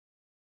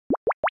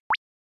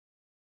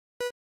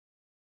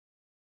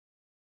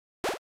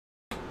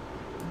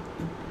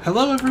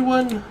Hello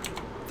everyone,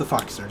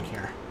 TheFoxern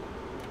here.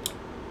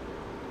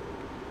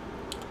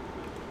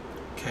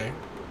 Okay,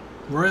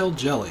 royal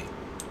jelly.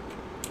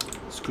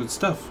 It's good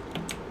stuff.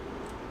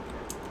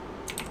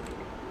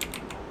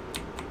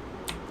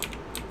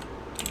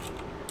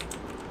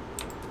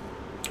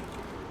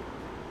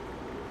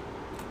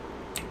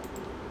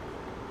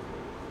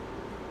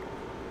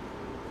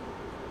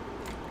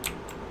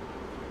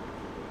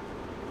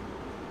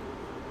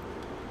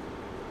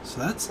 So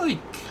that's like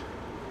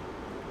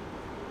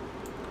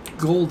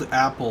gold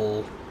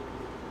apple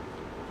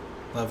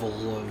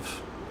level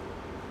of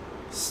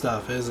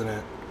stuff, isn't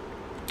it?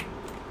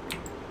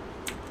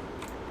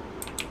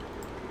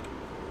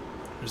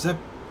 Is that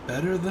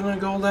better than a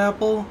gold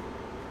apple?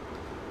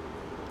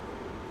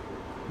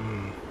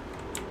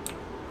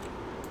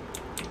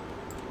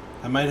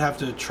 I might have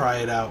to try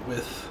it out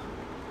with...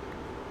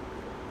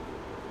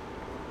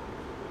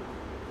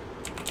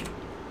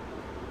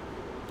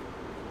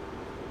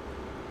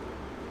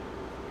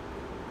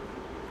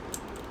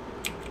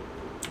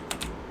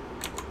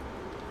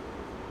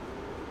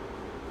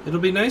 It'll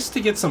be nice to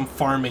get some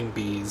farming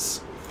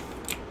bees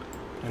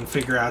and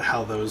figure out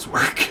how those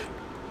work.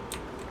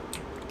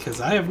 Because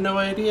I have no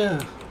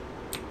idea.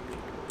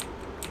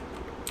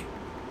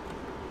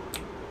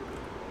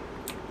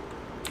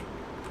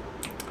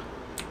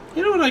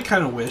 You know what I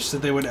kind of wish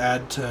that they would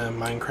add to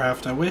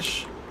Minecraft? I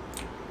wish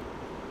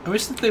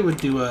that they would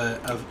do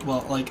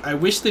I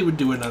wish they would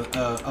do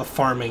a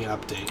farming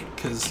update,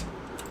 because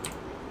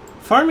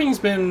farming's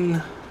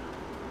been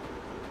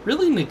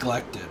really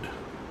neglected.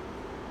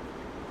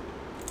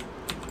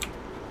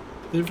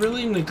 They've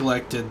really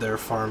neglected their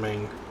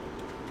farming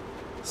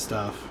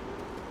stuff.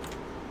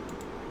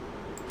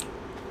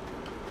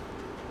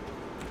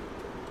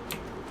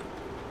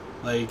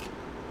 Like,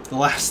 the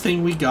last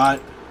thing we got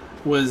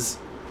was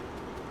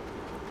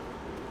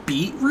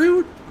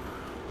beetroot?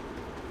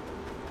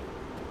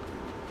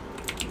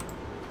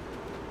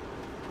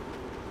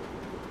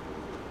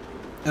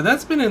 And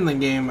that's been in the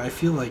game, I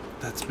feel like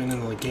that's been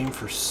in the game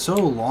for so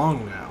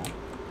long now.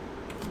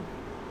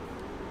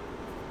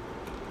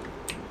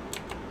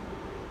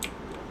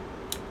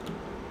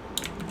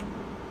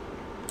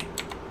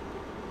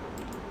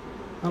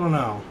 I don't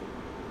know.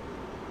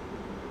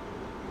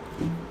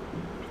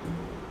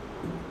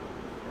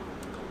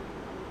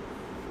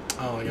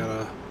 Oh, I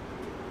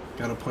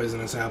got a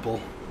poisonous apple.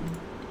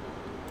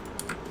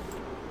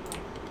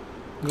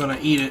 I'm gonna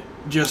eat it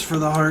just for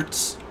the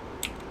hearts.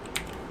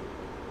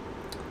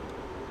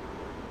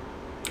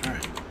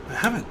 Alright, I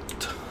have a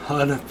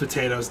ton of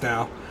potatoes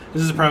now.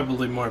 This is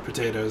probably more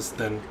potatoes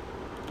than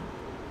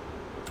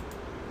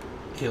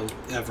he'll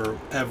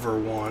ever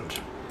want.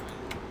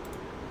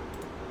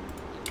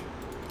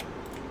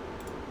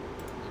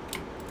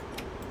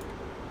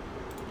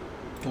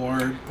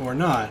 Or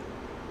not.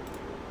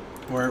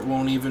 Or it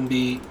won't even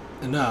be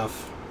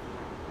enough.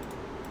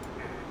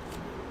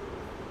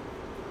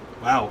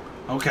 Wow,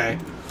 okay.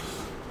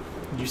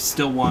 You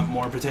still want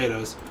more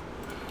potatoes.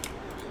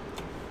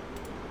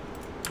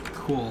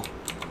 Cool.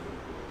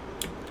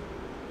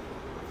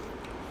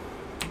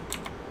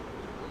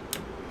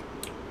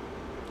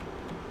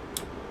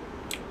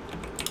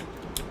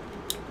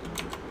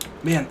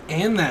 Man,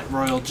 and that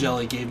royal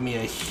jelly gave me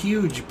a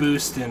huge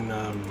boost in,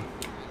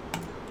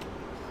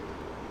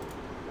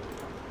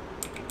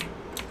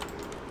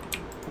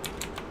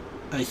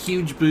 a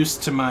huge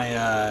boost to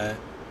my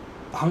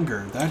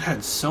hunger. That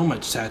had so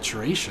much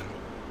saturation.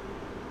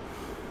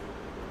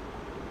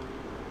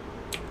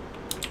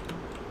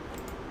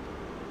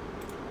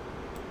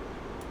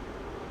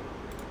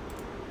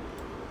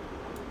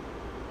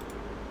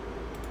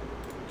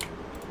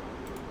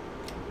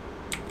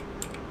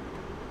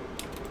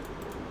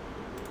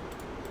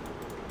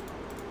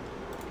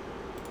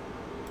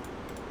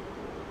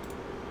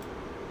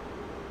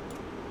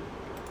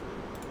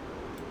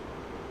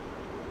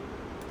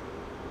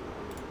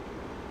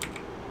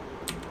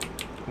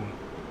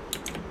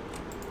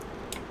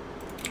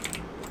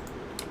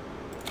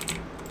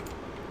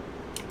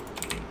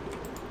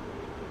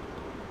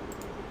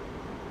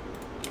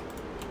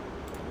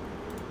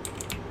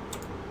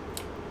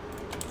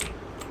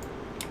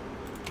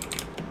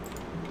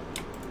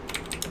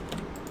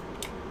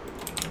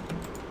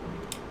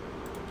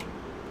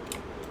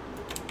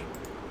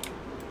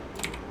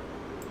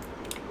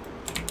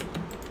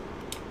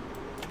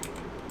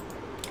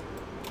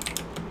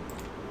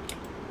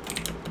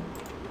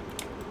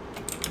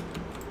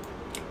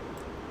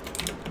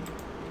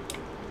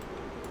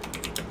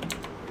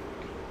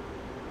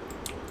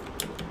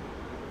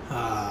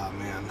 Ah,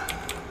 man.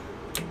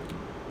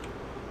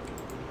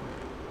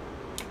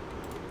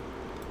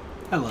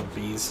 I love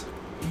bees.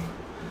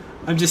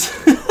 I'm just...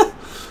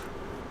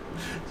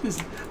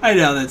 I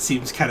know that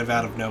seems kind of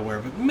out of nowhere,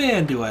 but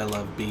man, do I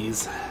love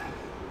bees.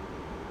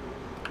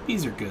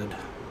 Bees are good.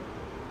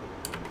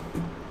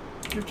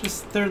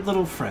 They're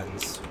little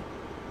friends.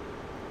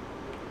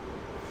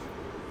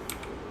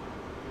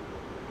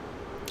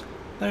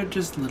 They're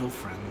just little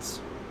friends.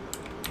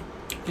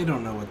 They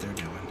don't know what they're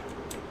doing.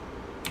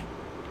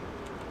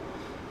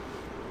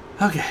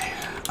 Okay.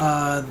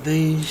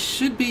 They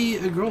should be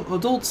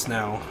adults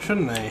now,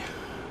 shouldn't they?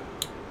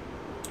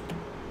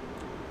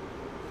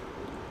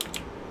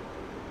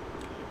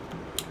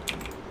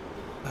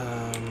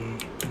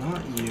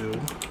 Not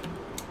you.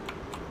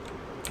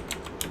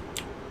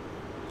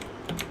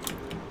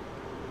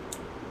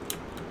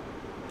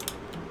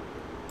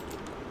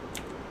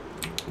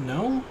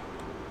 No?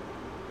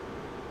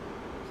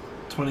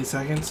 20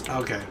 seconds?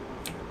 Okay.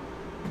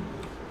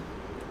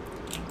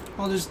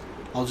 I'll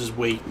just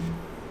wait.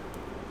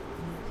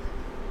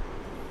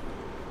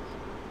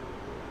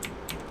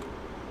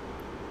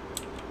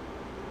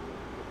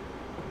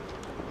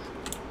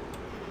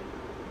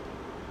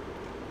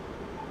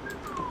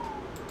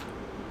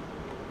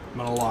 I'm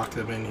gonna lock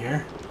them in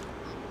here.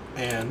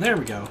 And there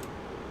we go.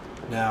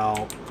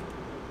 Now,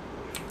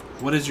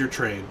 what is your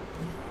trade?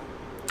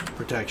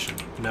 Protection.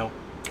 Nope.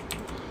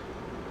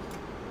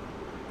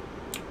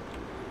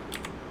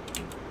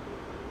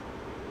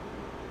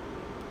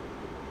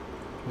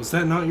 Was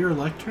that not your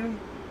lectern?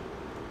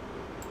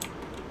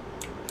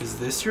 Is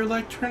this your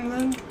lectern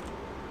then?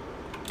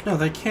 No,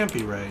 that can't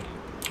be right.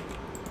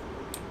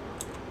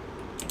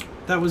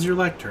 That was your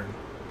lectern.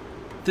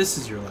 This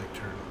is your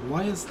lectern.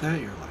 Why is that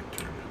your lectern?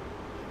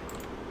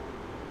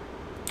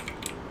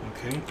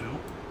 Okay, no.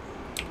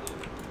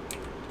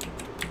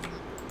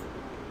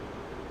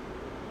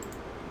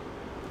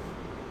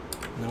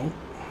 No.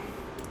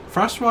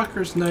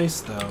 Frostwalker's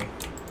nice though.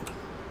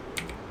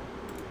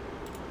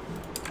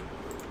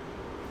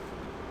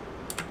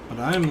 But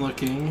I'm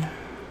looking.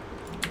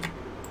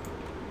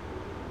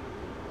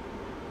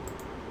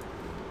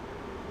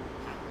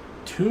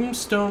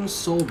 Tombstone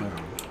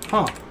Soulbound.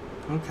 Huh.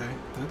 Okay,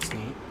 that's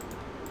neat.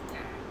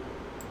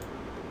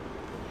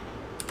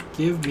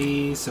 Give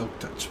me Silk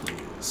Touch,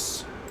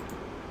 please.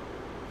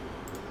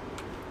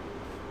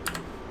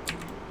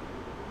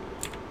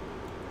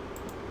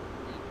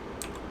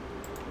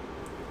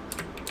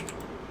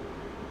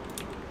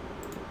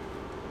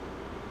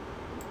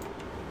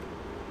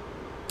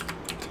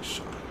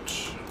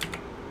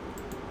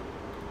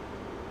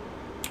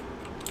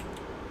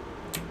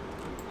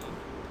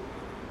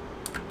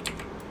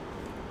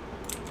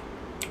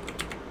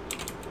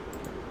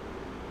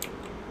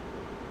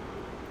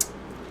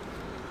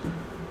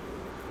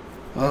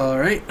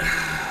 Alright,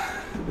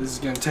 this is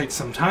going to take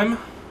some time.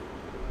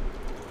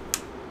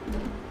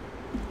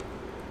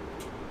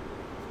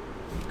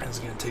 It's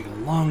going to take a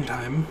long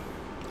time,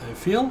 I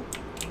feel.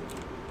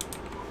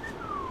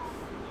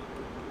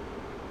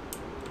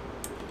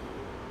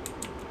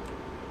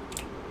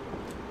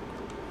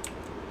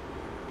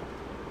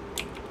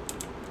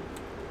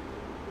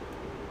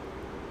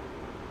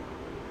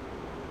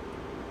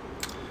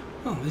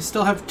 Oh, they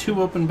still have 2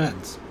 open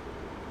beds.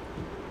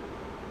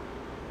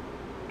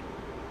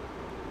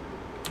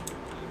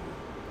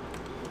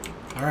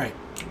 Alright.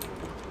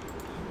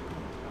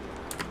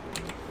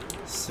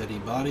 City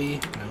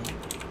body, no.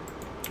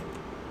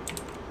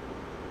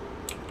 No.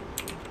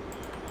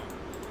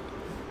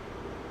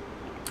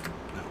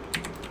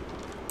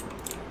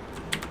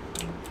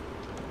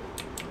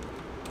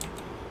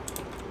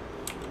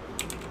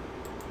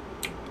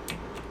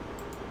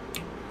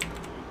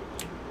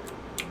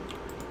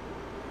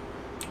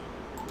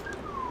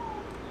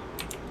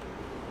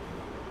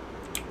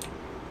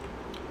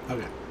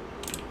 Okay.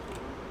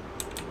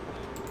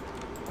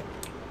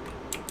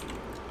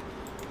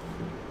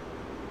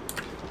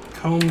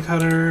 Comb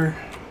cutter.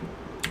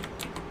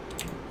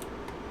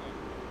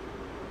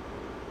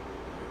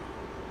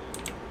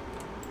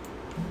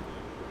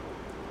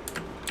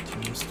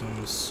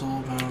 Tombstone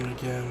Soulbound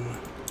again.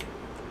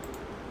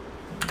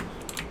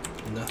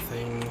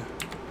 Nothing.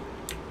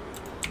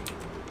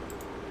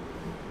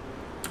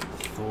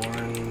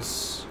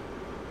 Thorns.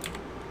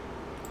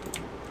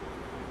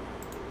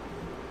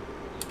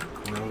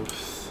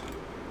 Growth.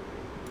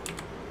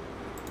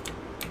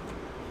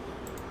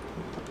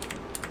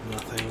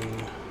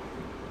 Nothing.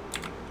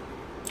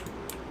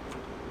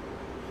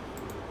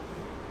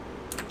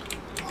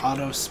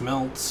 Auto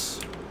smelts.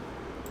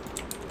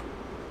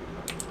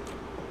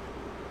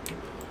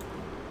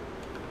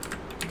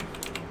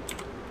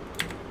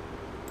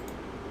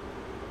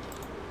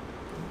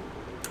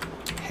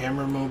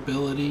 Hammer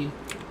mobility.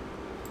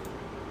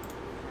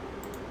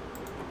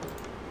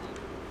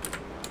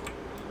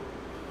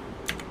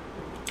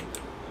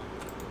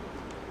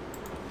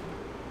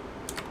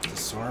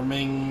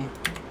 Disarming.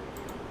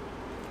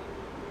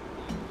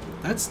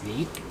 That's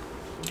neat.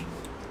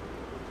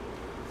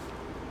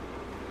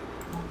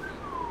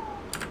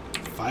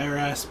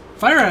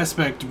 Fire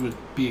aspect would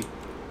be a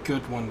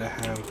good one to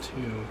have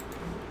too.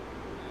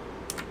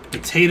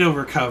 Potato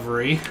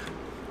recovery.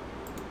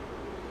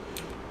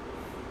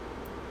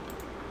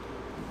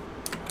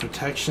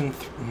 Protection.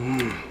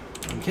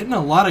 I'm getting a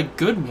lot of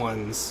good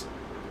ones.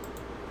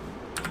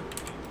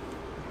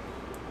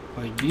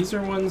 Like these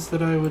are ones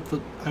that I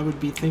would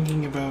be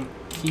thinking about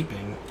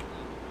keeping.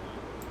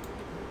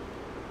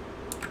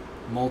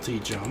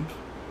 Multi-jump.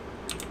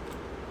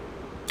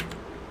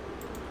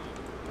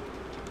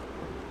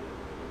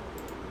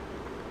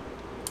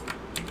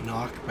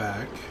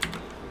 knockback,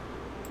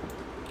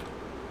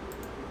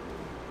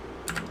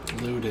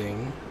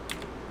 looting,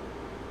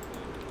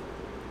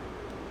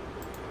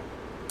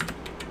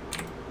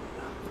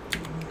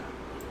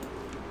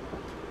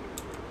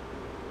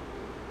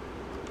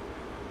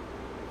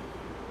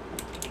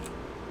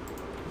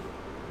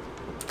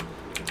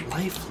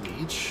 life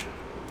leech,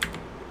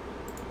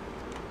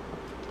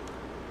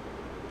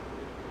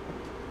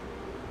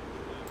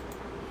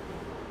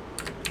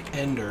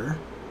 ender,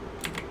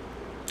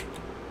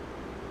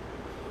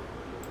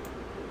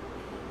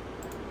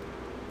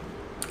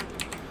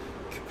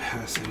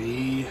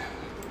 capacity.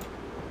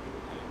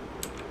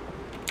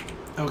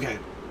 Okay.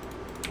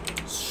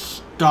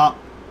 Stop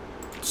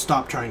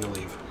trying to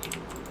leave.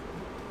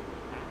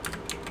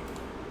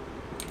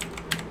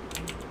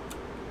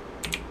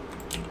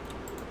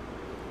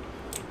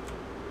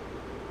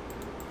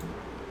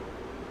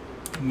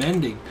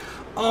 Mending.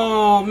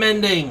 Oh,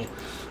 mending.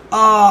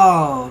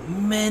 Oh,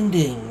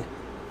 mending.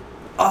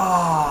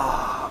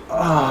 Oh,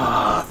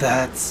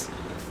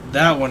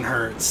 that one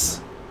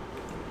hurts.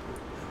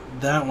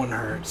 That one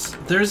hurts.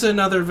 There's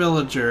another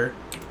villager.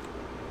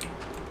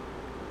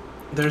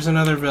 There's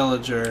another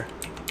villager.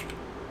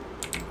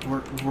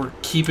 We're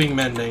keeping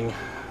mending.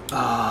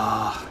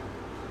 I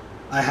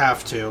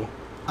have to.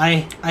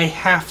 I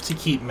have to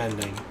keep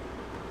mending.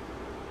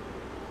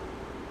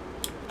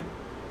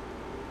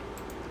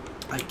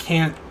 I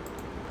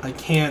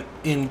can't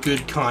in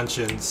good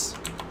conscience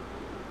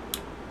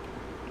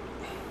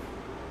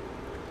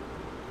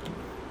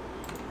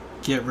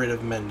get rid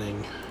of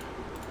mending.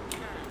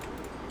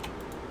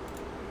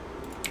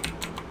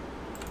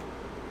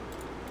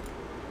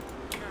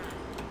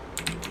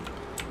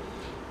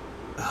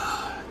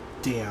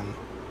 Damn.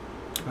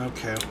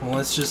 Okay, well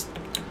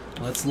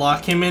let's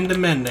lock him into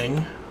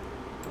mending.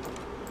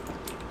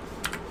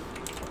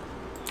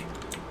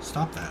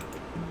 Stop that.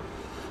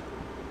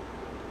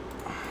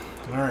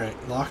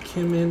 Alright, lock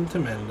him into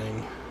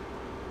mending.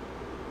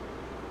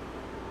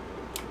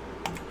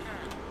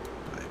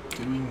 By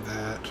doing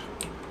that.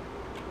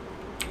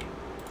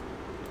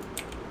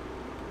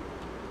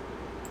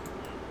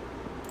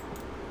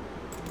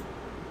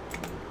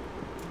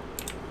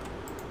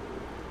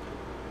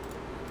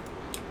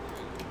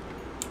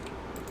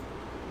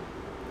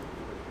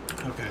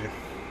 Okay.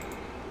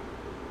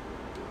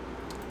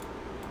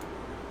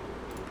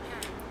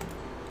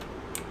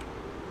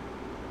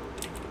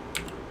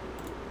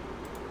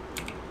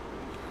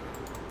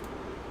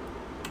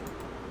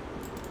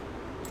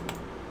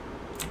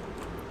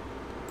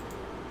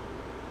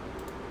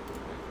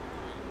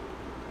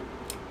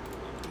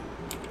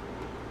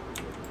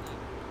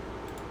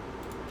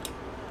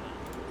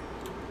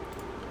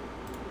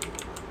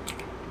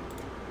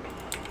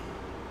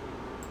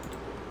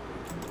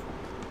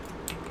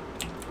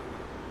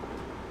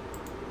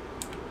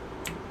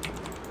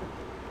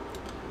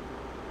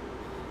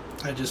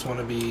 I just want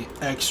to be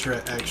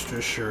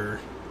extra sure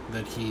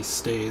that he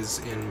stays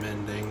in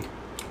mending.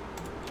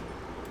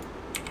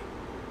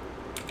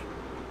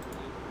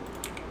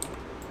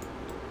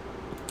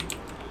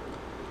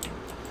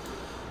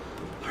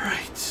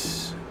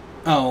 Alright.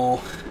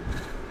 Oh.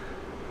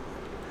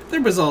 There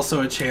was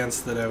also a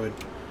chance that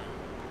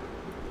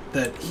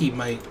that he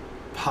might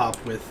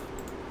pop with...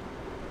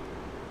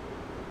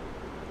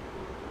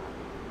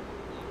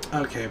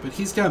 Okay, but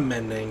he's got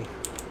mending.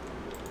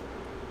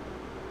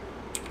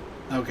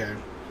 Okay.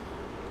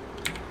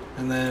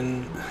 And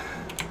then...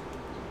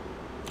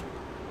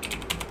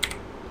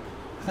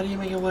 How do you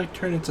make a leg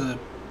turn into...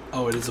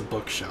 Oh, it is a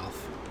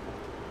bookshelf.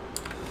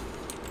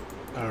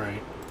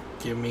 Alright.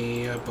 Give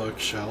me a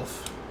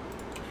bookshelf.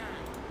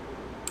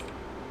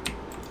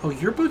 Oh,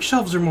 your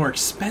bookshelves are more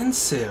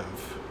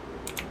expensive.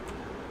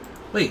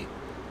 Wait.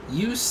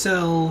 You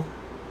sell...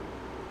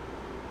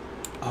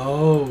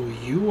 Oh,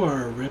 you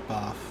are a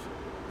ripoff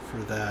for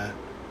that.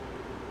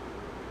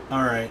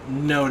 Alright,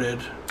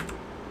 noted.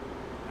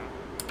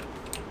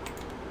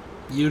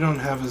 You don't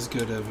have as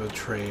good of a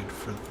trade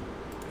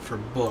for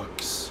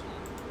books.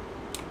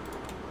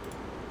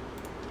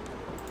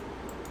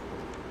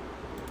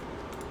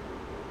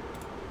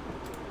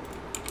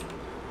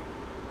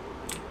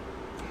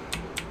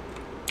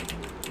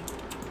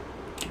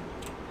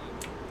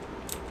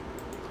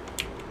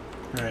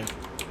 Alright.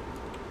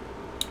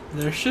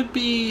 There should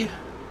be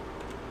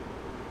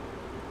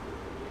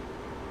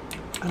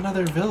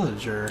another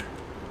villager.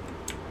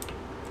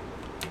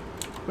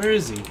 Where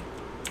is he?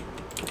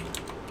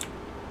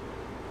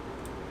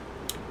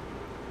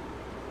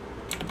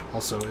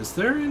 Also, is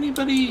there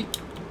anybody...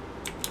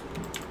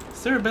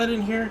 Is there a bed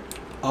in here?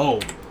 Oh,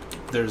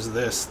 there's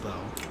this,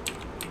 though.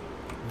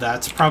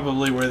 That's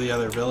probably where the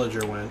other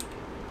villager went.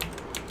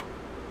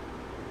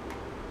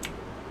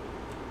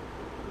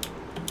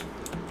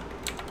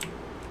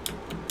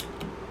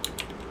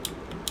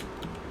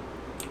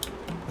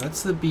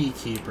 That's the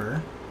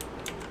beekeeper.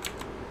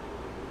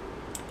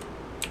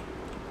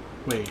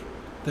 Wait,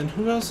 then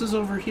who else is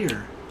over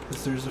here?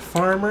 Because there's a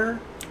farmer.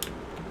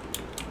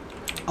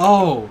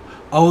 Oh!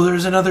 Oh,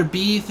 there's another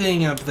bee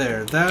thing up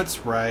there.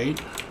 That's right.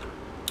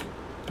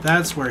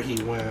 That's where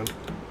he went.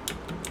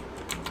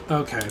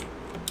 Okay.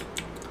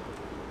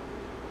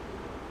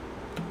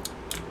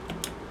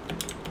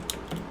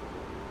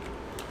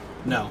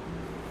 No.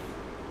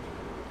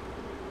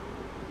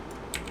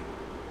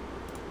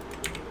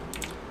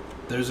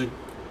 There's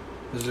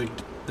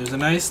a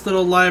nice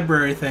little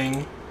library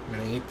thing. I'm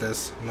gonna eat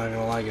this. I'm not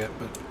gonna like it,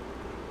 but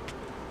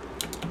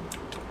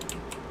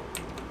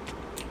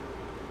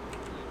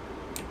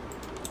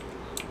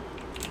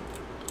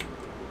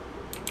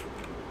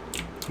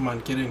come on,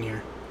 get in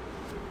here.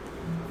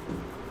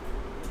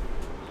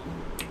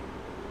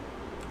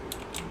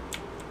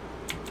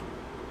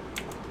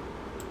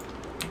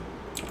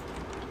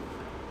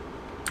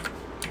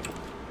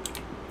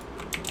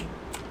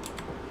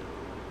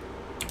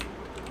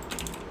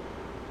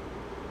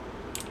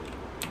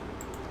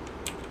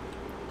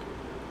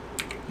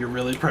 You're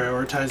really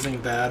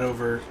prioritizing that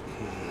over...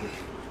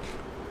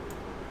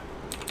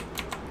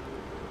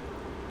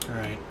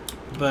 Alright,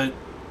 but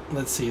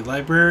let's see,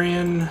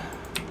 librarian,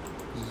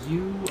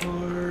 you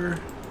are...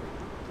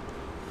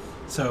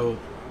 So,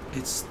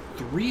 it's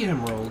 3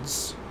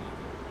 emeralds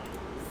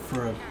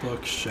for a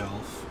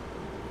bookshelf,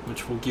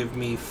 which will give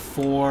me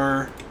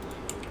 4...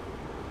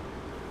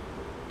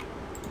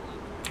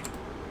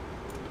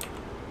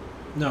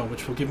 No,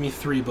 which will give me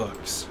 3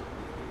 books.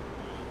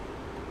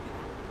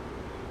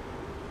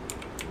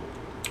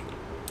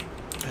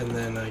 And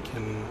then I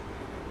can...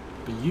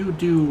 But you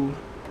do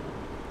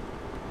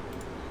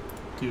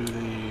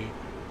the...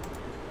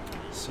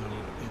 So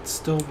it's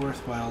still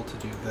worthwhile to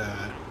do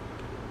that.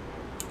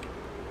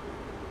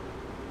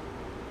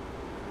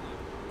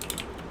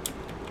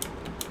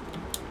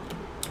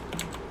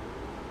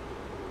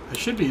 I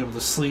should be able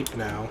to sleep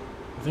now.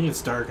 I think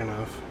it's dark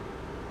enough.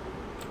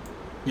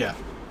 Yeah.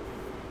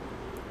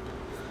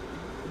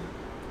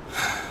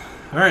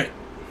 Alright.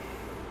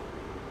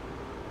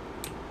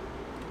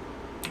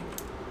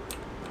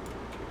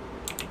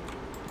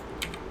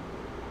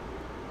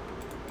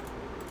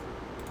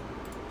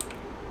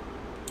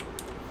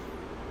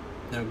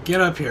 Now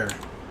get up here.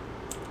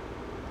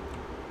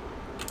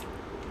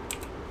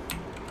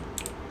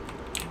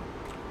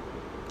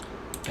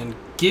 And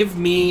give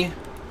me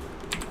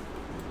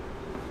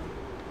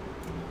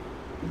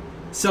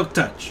Silk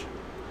Touch.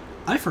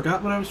 I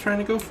forgot what I was trying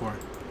to go for.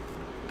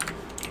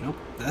 Nope,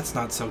 that's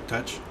not Silk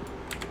Touch.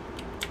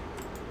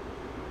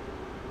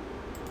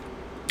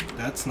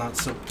 That's not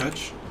Silk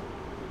Touch.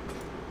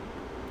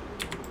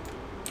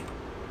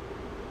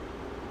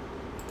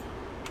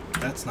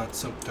 That's not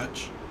Silk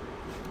Touch.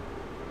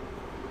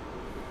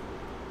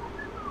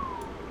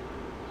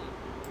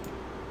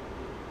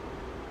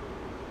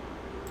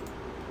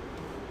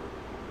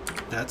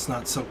 That's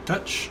not Silk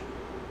Touch.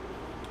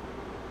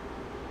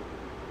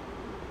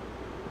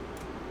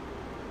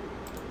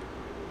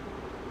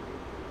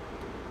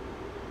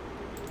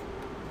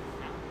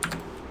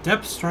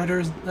 Depth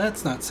Striders,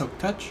 that's not Silk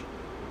Touch.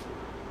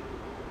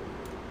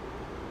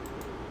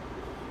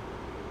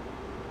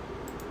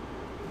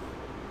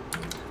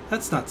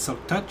 That's not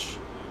Silk Touch.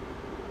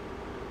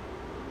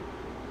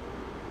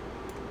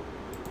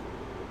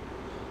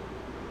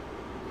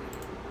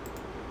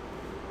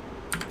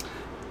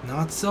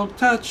 Not Silk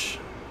Touch.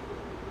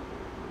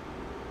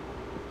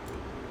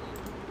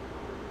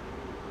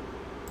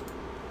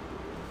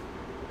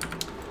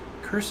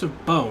 Curse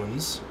of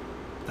Bones.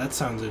 That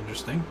sounds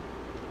interesting.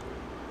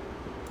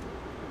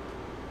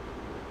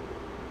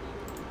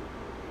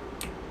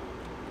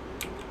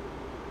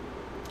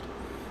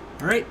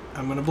 Alright,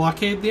 I'm gonna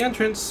blockade the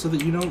entrance so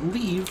that you don't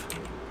leave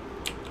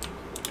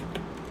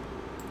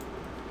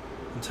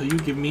until you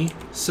give me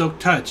Silk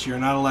Touch. You're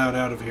not allowed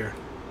out of here.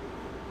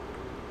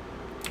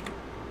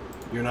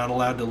 You're not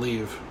allowed to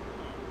leave.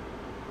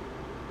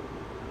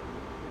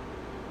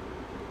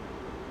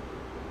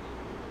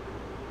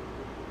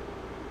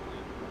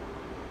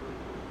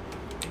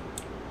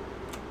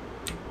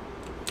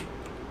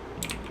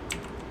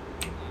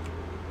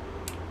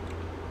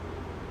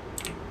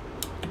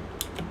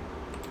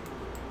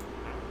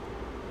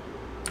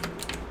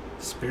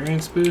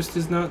 Experience boost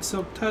is not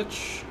Silk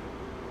Touch.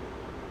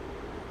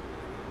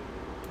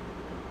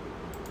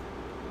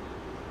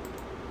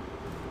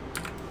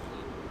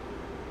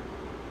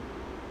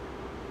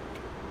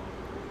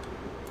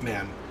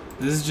 Man,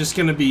 this is just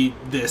gonna be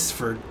this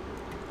for...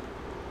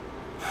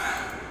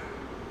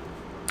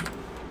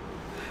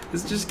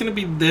 It's just gonna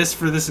be this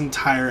for this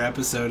entire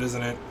episode,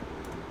 isn't it?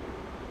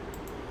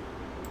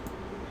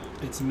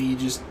 It's me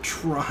just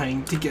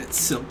trying to get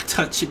Silk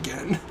Touch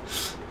again.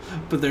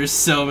 But there's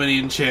so many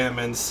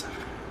enchantments.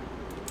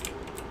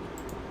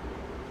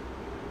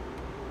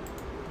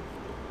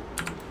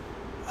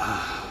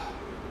 Oh,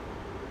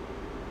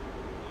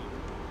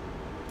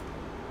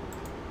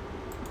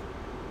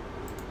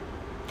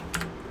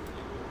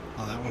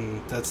 that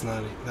one, that's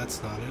not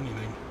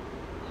anything.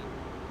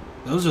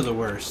 Those are the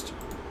worst.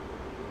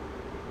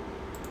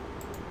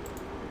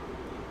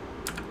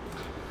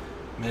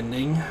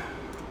 Mending.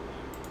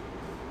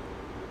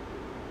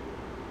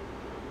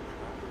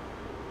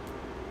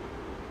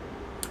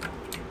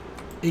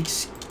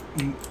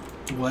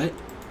 What?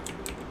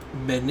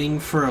 Mending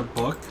for a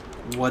book?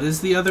 What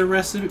is the other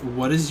recipe?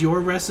 What is your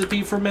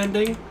recipe for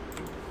mending?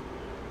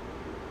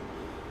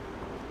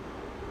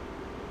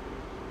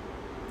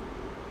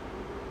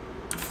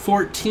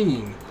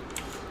 $14.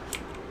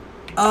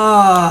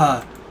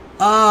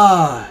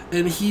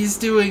 And he's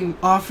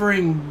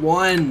offering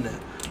 1.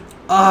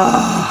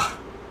 Oh,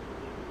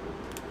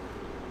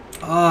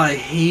 I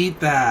hate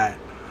that.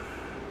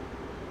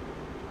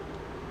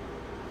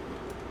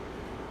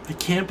 I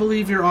can't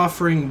believe you're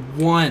offering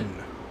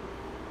 1.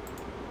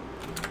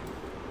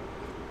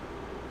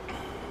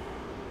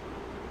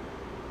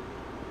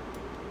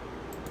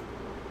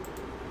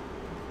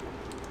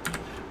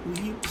 Will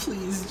you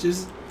please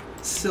just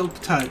silk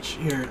touch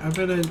here?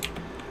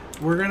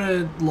 We're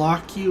gonna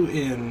lock you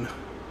in.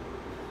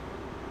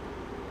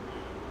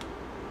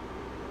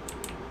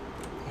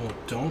 Oh,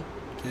 don't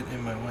get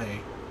in my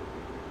way.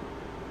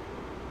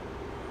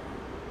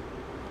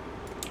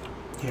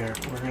 Here,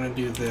 we're gonna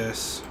do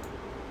this.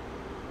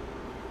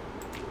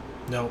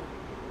 Nope.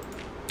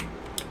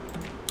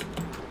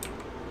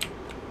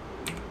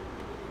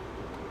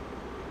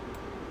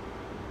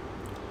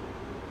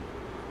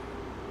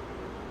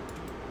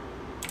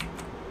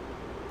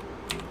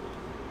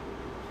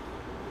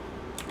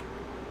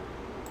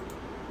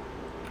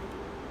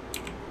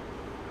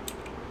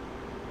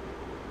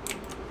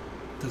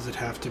 Does it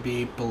have to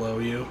be below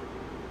you?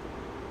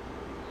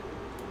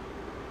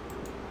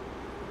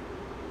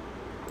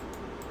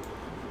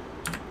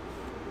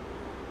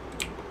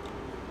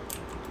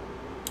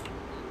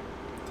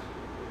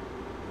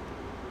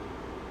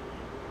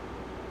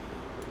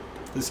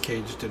 This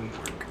cage didn't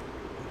work.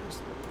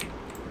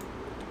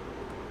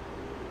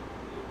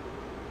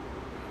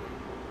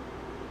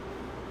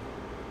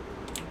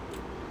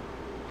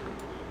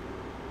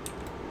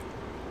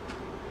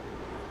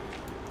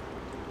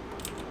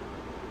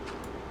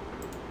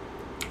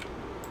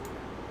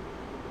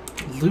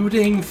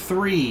 Looting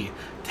 3.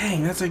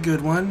 Dang, that's a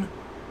good one.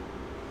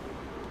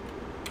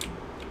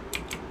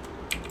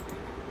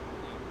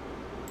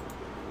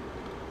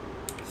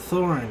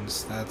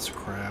 Thorns, that's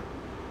crap.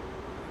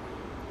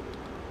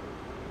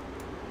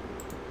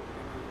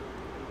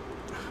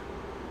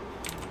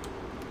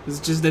 It's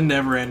just a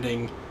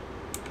never-ending.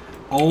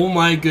 Oh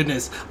my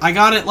goodness. I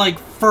got it like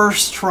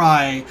first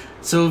try,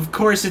 so of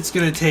course it's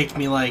gonna take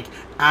me like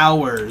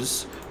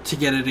hours to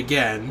get it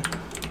again.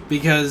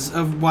 Because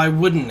of why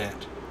wouldn't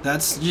it?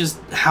 That's just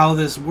how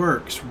this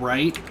works,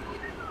 right?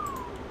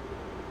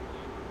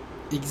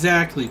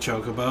 Exactly,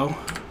 Chocobo.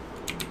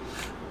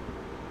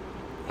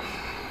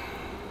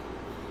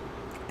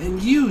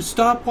 And you,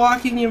 stop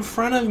walking in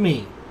front of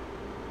me.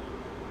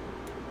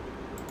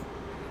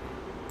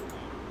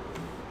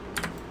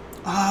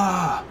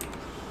 Ah,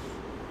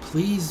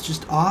 please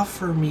just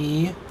offer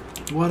me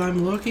what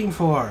I'm looking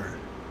for.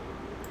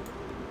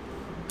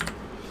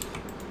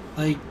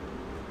 Like,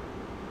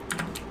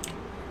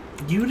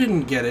 you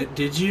didn't get it,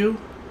 did you?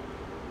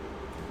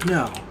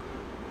 No.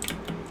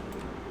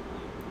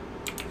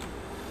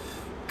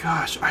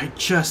 Gosh, I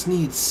just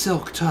need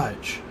Silk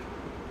Touch.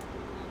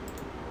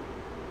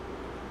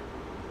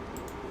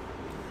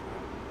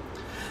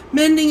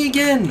 Mending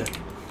again!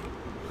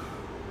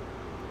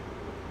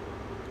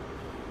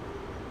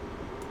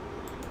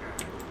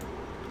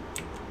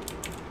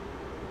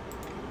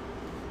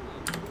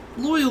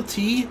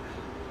 Loyalty?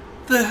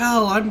 The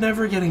hell? I'm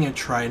never getting a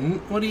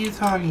trident. What are you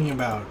talking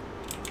about?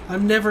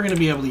 I'm never going to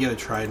be able to get a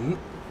trident.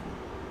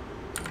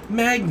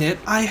 Magnet?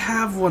 I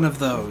have one of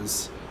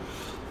those.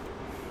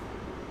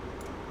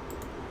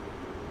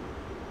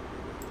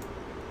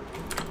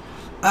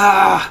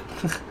 Ah!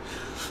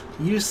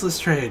 Useless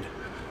trade.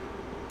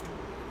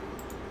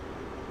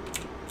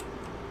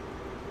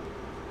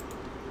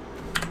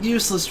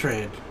 Useless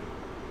trade.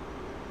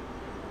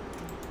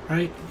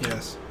 Right?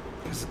 Yes.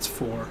 Because it's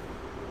 4.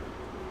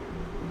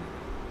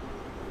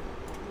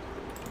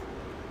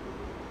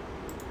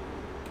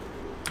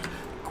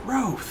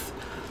 Growth.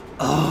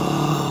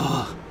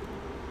 Ugh.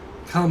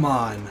 Come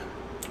on.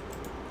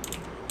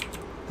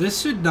 This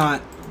should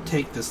not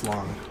take this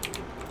long.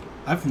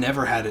 I've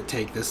never had it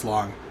take this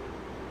long.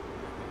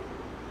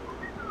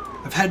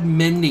 I've had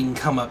mending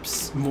come up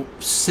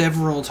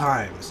several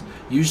times.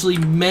 Usually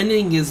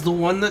mending is the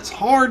one that's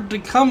hard to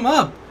come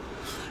up.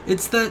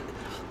 It's that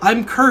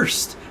I'm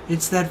cursed.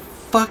 It's that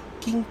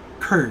fucking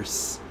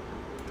curse.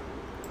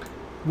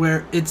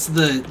 Where it's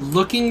the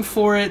looking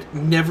for it,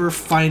 never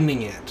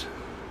finding it.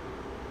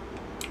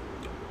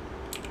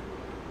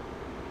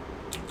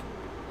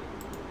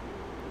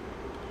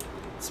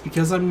 It's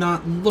because I'm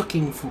not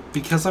looking for,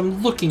 because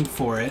I'm looking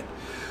for it.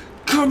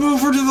 Come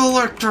over to the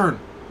lectern!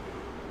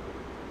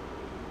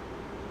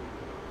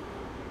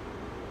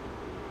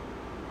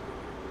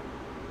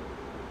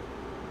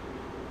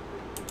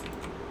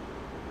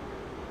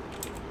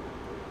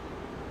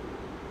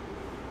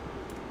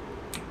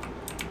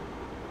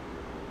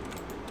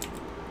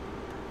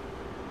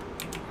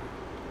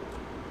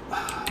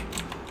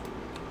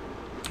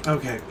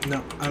 Okay,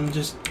 no, I'm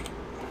just...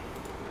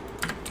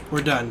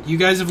 We're done. You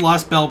guys have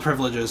lost bell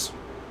privileges.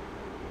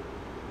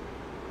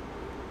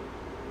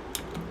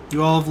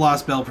 You all have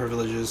lost bell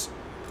privileges.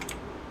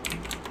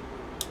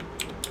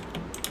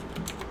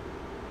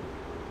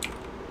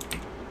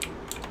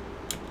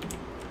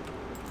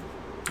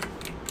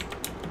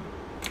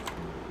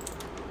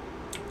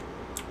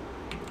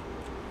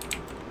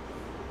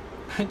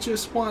 I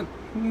just want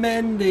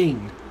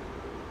mending.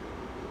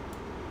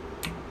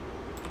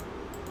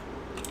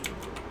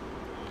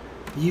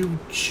 You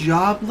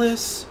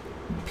jobless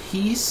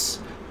piece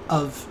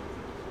of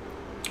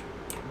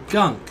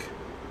gunk.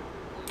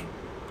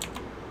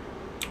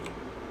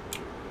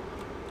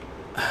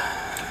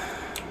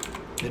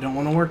 They don't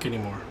want to work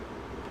anymore.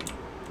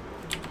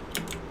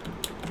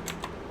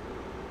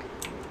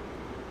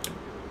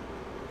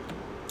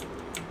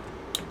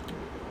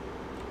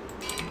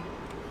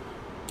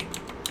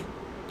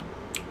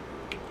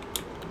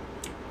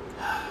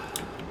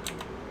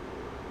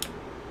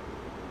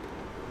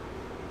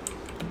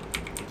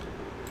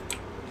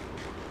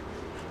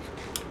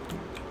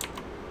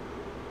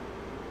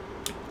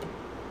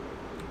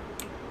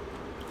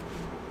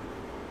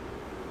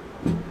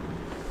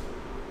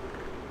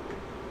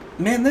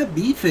 Man, that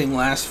bee thing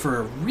lasts for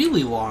a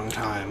really long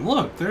time.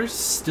 Look, they're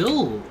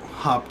still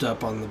hopped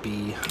up on the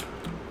bee. I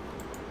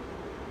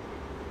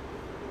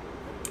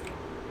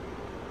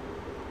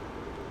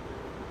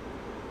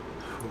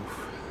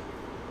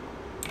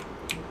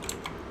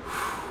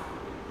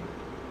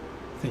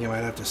think I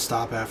might have to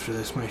stop after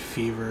this. My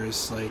fever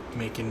is like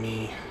making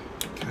me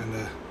kind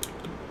of...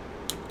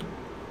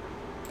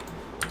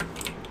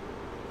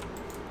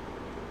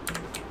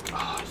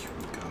 Oh, you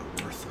got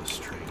a worthless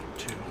trait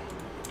too.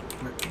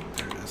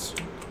 There it is.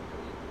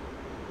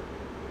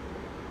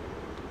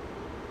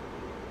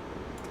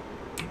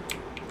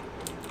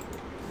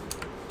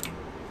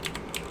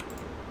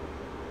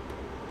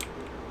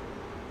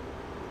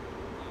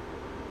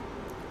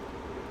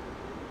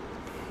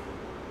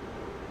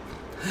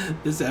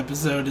 This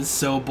episode is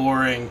so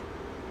boring.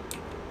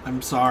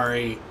 I'm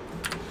sorry.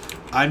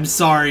 I'm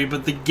sorry,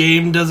 but the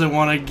game doesn't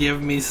want to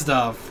give me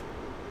stuff.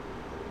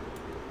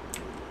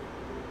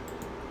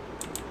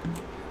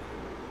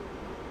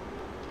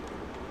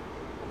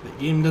 The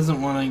game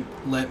doesn't want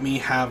to let me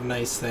have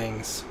nice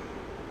things.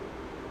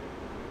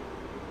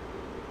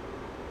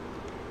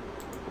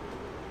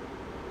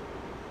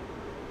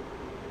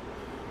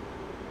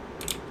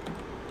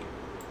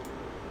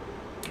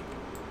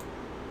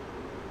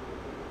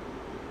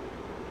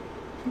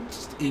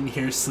 Just in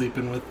here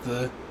sleeping with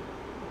the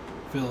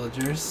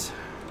villagers.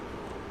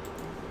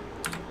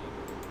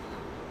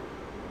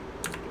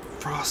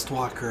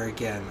 Frostwalker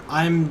again.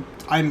 I'm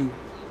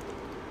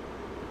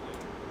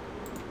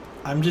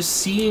just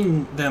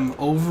seeing them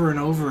over and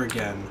over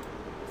again.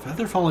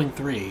 Feather Falling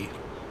 3,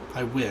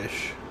 I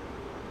wish.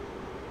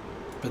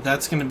 But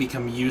that's going to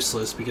become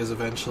useless because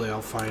eventually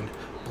I'll find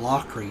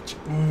Block Reach.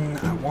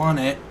 I want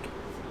it.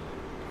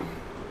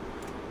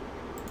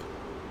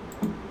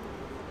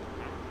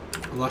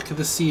 Luck of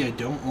the Sea, I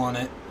don't want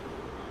it.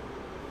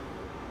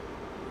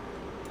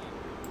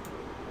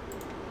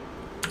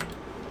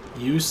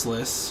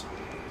 Useless.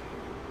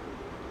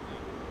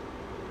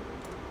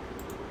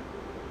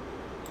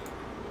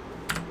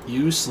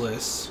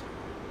 Useless.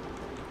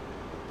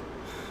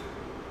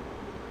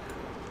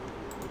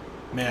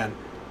 Man,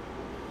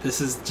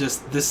 this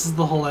is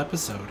the whole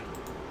episode.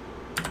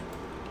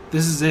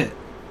 This is it.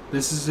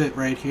 This is it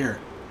right here.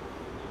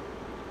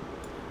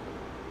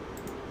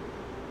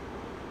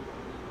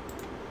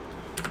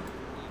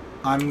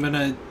 I'm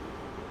gonna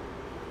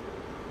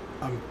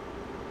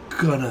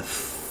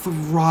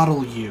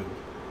throttle you.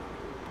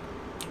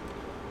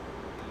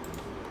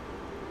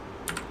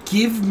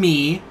 Give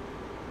me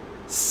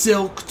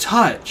Silk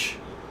Touch.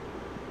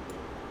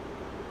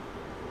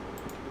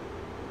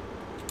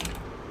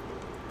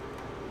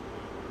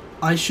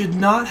 I should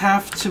not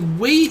have to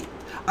wait.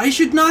 I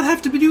should not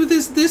have to do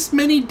this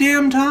many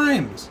damn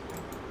times.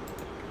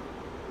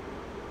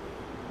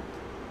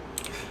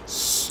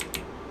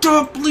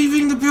 Stop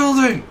leaving the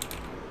building.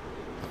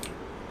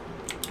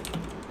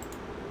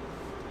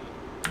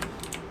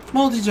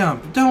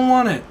 Multi-jump, don't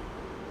want it.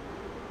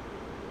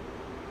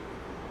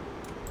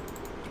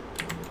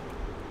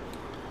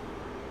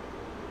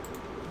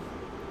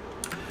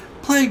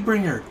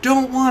 Plaguebringer,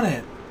 don't want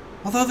it.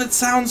 Although that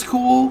sounds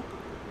cool.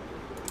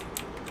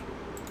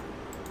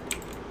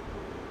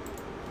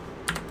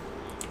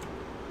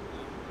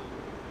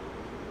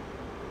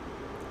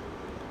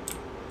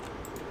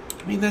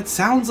 I mean, that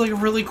sounds like a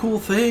really cool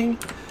thing.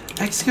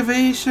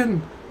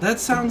 Excavation, that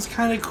sounds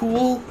kind of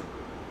cool.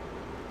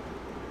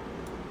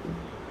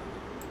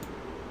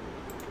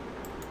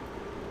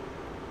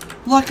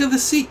 Luck of the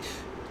Sea.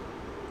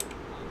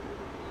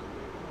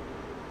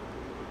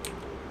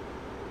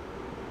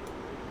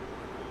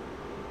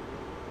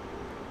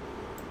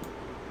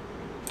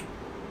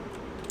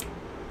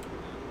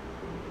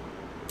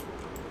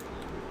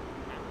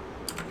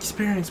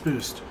 Experience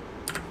boost.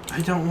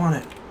 I don't want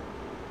it.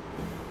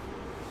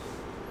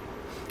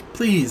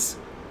 Please.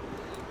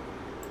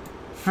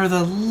 For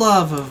the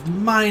love of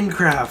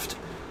Minecraft.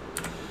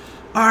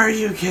 Are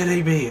you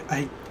kidding me?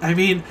 I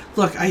mean,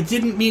 look, I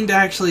didn't mean to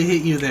actually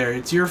hit you there.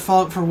 It's your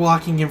fault for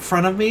walking in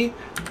front of me.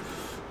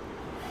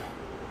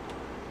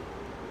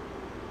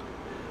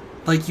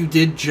 Like you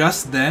did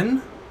just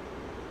then.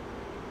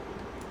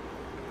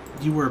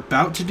 You were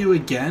about to do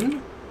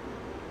again?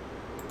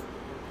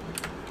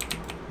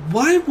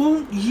 Why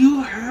won't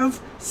you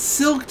have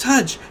Silk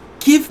Touch?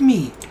 Give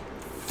me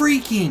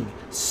freaking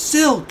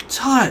Silk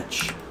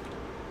Touch.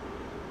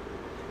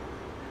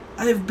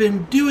 I've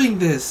been doing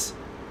this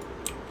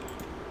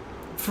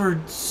for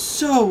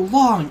so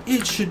long.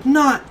 It should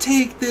not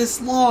take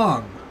this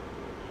long.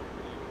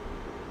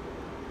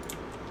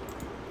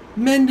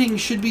 Mending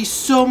should be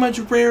so much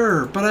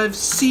rarer, but I've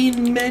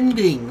seen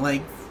mending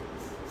like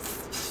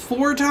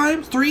 4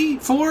 times? 3?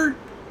 4?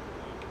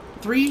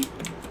 3?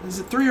 Is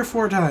it 3 or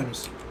 4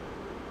 times?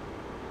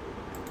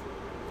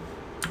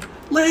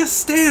 Last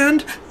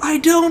stand? I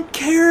don't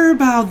care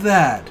about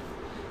that.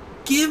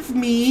 Give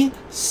me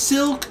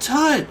Silk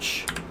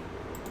Touch.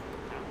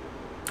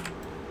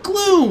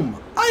 Gloom!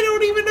 I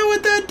don't even know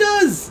what that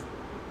does.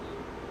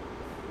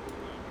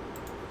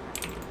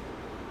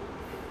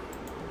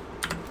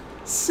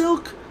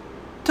 Silk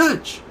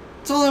Touch.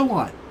 That's all I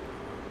want.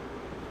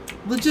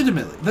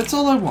 Legitimately, that's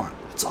all I want.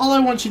 That's all I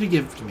want you to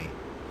give to me.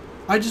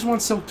 I just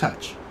want Silk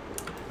Touch.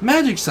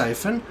 Magic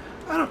Siphon?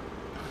 I don't...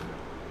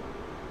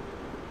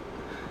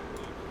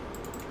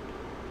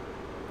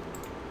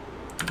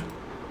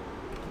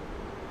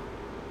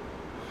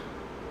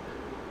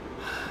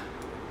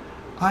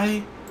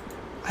 I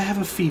have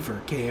a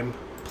fever, game.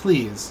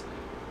 Please.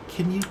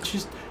 Can you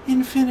just...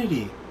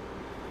 Infinity.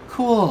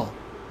 Cool.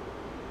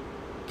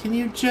 Can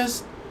you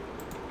just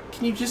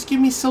give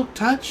me Silk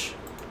Touch?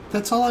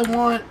 That's all I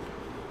want.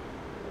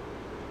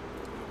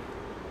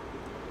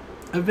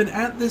 I've been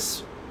at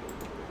this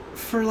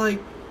for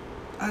like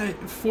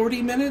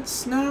 40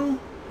 minutes now.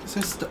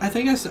 I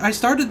think I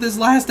started this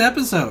last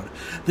episode.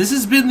 This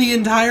has been the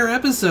entire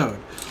episode.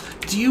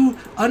 Do you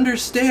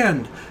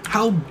understand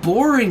how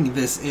boring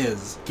this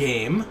is,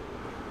 game?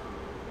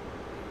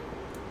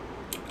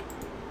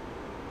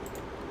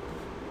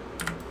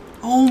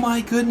 Oh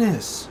my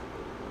goodness.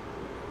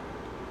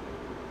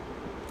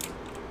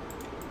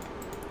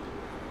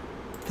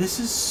 This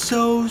is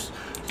so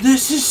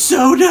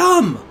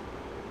dumb.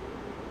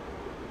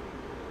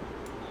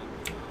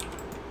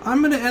 I'm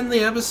going to end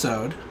the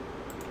episode.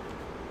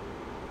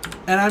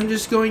 And I'm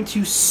just going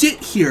to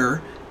sit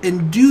here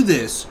and do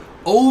this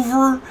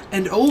over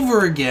and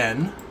over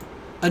again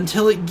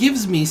until it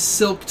gives me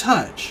Silk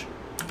Touch.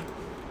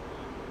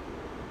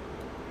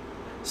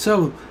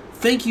 So,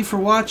 thank you for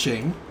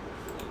watching.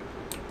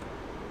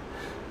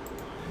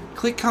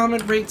 Click,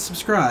 comment, rate,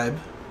 subscribe.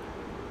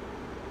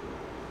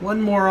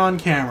 One more on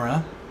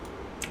camera.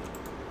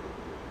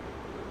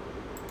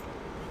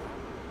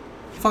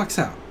 Fox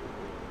out.